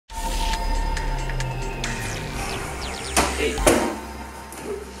8,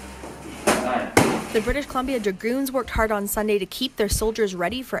 9. The British Columbia Dragoons worked hard on Sunday to keep their soldiers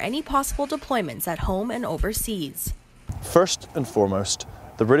ready for any possible deployments at home and overseas. First and foremost,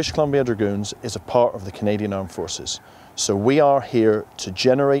 the British Columbia Dragoons is a part of the Canadian Armed Forces. So we are here to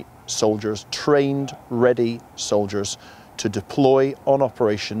generate soldiers, trained, ready soldiers, to deploy on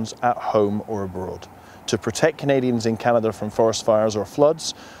operations at home or abroad, to protect Canadians in Canada from forest fires or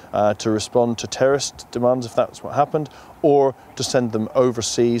floods, to respond to terrorist demands if that's what happened, or to send them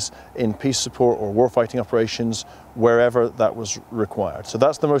overseas in peace support or warfighting operations wherever that was required. So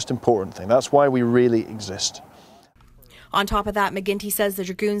that's the most important thing. That's why we really exist. On top of that, McGinty says the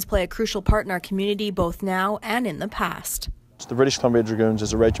Dragoons play a crucial part in our community both now and in the past. The British Columbia Dragoons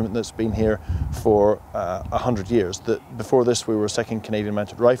is a regiment that's been here for 100 years. Before this, we were 2nd Canadian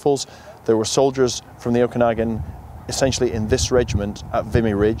Mounted Rifles. There were soldiers from the Okanagan essentially in this regiment at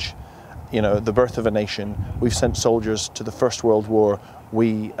Vimy Ridge, you know, the birth of a nation. We've sent soldiers to the First World War.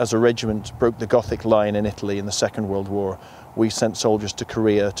 We, as a regiment, broke the Gothic line in Italy in the Second World War. We sent soldiers to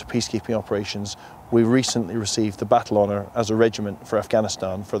Korea to peacekeeping operations. We recently received the Battle Honour as a regiment for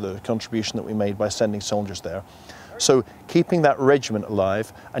Afghanistan for the contribution that we made by sending soldiers there. So keeping that regiment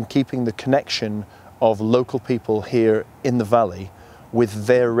alive and keeping the connection of local people here in the valley with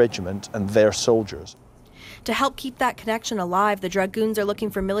their regiment and their soldiers. To help keep that connection alive, the Dragoons are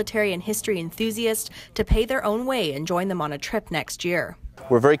looking for military and history enthusiasts to pay their own way and join them on a trip next year.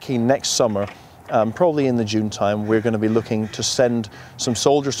 We're very keen next summer, probably in the June time, we're going to be looking to send some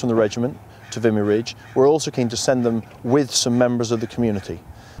soldiers from the regiment to Vimy Ridge. We're also keen to send them with some members of the community.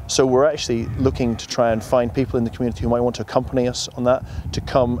 So we're actually looking to try and find people in the community who might want to accompany us on that, to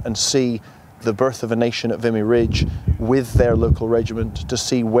come and see the birth of a nation at Vimy Ridge with their local regiment, to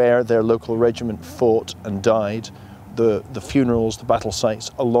see where their local regiment fought and died, the funerals, the battle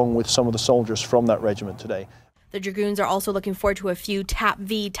sites, along with some of the soldiers from that regiment today. The Dragoons are also looking forward to a few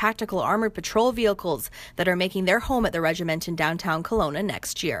TAP-V tactical armored patrol vehicles that are making their home at the regiment in downtown Kelowna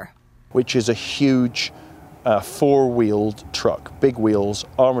next year. Which is a huge four-wheeled truck, big wheels,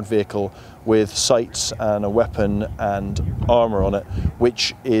 armoured vehicle with sights and a weapon and armour on it,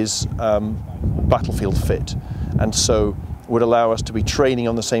 which is battlefield fit, and so would allow us to be training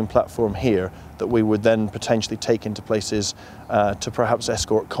on the same platform here that we would then potentially take into places to perhaps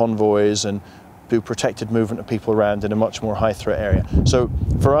escort convoys and do protected movement of people around in a much more high-threat area. So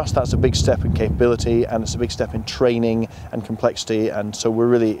for us, that's a big step in capability, and it's a big step in training and complexity, and so we're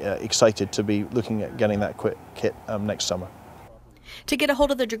really excited to be looking at getting that kit next summer. To get a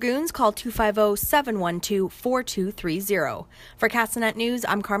hold of the Dragoons, call 250-712-4230. For Castanet News,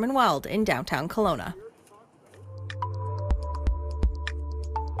 I'm Carmen Weld in downtown Kelowna.